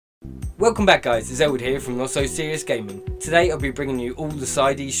Welcome back guys, it's Elwood here from Not So Serious Gaming. Today I'll be bringing you all the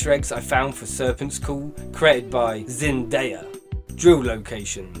side Easter eggs I found for Serpent'sCall, created by Zendaya. Drill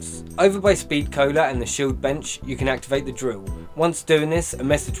locations. Over by Speed Cola and the shield bench, you can activate the drill. Once doing this, a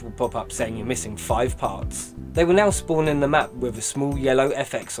message will pop up saying you're missing 5 parts. They will now spawn in the map with a small yellow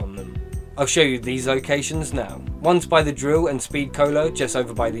FX on them. I'll show you these locations now. One's by the drill and Speed Cola, just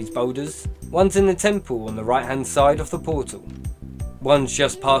over by these boulders. One's in the temple on the right hand side of the portal. One's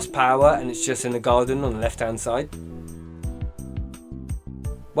just past power and it's just in the garden on the left hand side.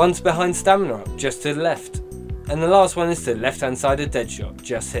 One's behind stamina up, just to the left. And the last one is to the left hand side of Deadshot,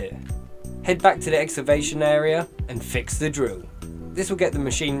 just here. Head back to the excavation area and fix the drill. This will get the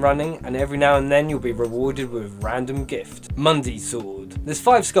machine running, and every now and then you'll be rewarded with a random gift. Mundy Sword. There's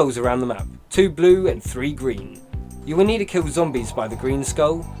 5 skulls around the map, 2 blue and 3 green. You will need to kill zombies by the green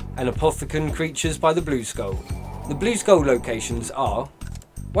skull and apothecon creatures by the blue skull. The blue skull locations are: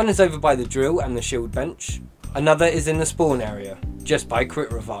 one is over by the drill and the shield bench, another is in the spawn area, just by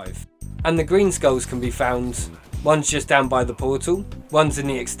Crit Revive. And the green skulls can be found, one's just down by the portal, one's in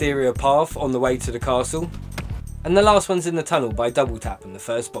the exterior path on the way to the castle, and the last one's in the tunnel by Double Tap in the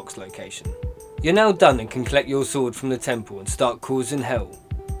first box location. You're now done and can collect your sword from the temple and start causing hell.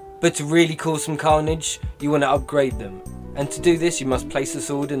 But to really cause some carnage, you want to upgrade them. And to do this you must place the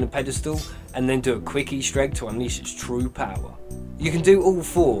sword in the pedestal and then do a quick Easter egg to unleash its true power. You can do all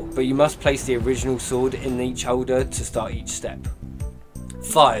 4, but you must place the original sword in each holder to start each step.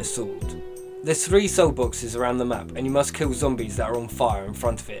 Fire Sword. There's 3 soul boxes around the map and you must kill zombies that are on fire in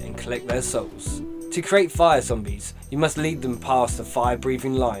front of it and collect their souls. To create fire zombies, you must lead them past the fire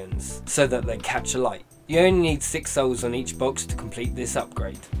breathing lions so that they catch alight. You only need 6 souls on each box to complete this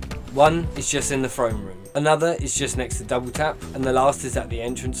upgrade. One is just in the throne room, another is just next to Double Tap, and the last is at the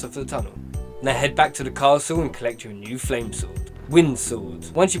entrance of the tunnel. Now head back to the castle and collect your new flame sword. Wind Sword.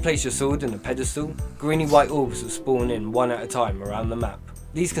 Once you place your sword in the pedestal, greeny white orbs will spawn in one at a time around the map.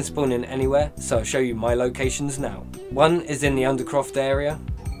 These can spawn in anywhere, so I'll show you my locations now. One is in the Undercroft area,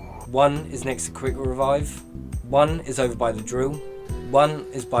 one is next to Quick Revive, one is over by the drill, one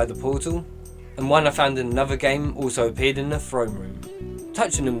is by the portal, and one I found in another game also appeared in the throne room.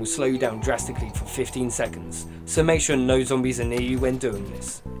 Touching them will slow you down drastically for 15 seconds, so make sure no zombies are near you when doing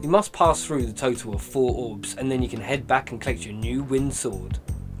this. You must pass through the total of 4 orbs and then you can head back and collect your new Wind Sword.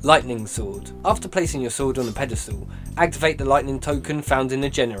 Lightning Sword. After placing your sword on the pedestal, activate the lightning token found in the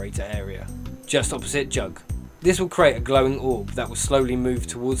generator area, just opposite Jug. This will create a glowing orb that will slowly move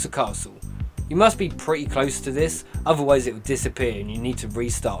towards the castle. You must be pretty close to this, otherwise it will disappear and you need to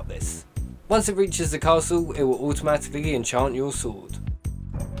restart this. Once it reaches the castle, it will automatically enchant your sword.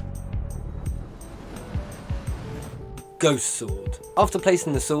 Ghost Sword. After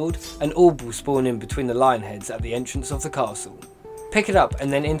placing the sword, an orb will spawn in between the lion heads at the entrance of the castle. Pick it up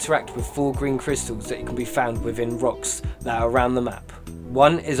and then interact with 4 green crystals that can be found within rocks that are around the map.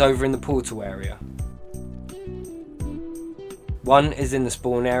 One is over in the portal area. One is in the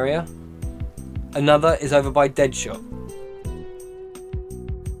spawn area. Another is over by Deadshot.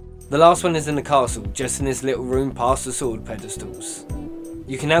 The last one is in the castle, just in this little room past the sword pedestals.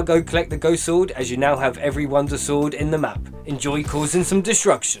 You can now go collect the Ghost Sword as you now have every Wonder Sword in the map. Enjoy causing some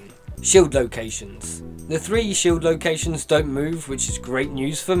destruction. Shield locations. The 3 shield locations don't move, which is great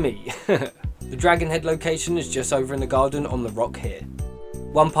news for me. The Dragon Head location is just over in the garden on the rock here.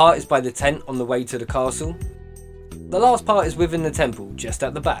 One part is by the tent on the way to the castle. The last part is within the temple, just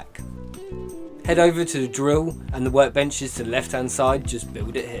at the back. Head over to the drill and the workbenches to the left hand side, just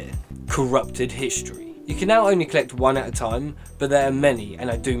build it here. Corrupted History. You can now only collect 1 at a time, but there are many, and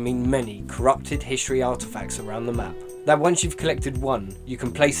I do mean many, corrupted history artifacts around the map. That once you've collected 1, you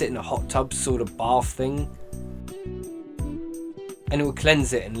can place it in a hot tub sort of bath thing, and it will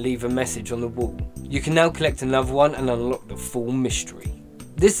cleanse it and leave a message on the wall. You can now collect another one and unlock the full mystery.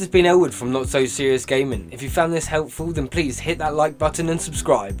 This has been Elwood from Not So Serious Gaming. If you found this helpful, then please hit that like button and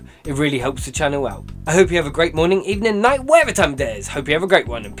subscribe. It really helps the channel out. I hope you have a great morning, evening, night, whatever time it is. Hope you have a great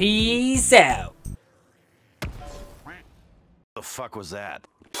one, and peace out. The fuck was that?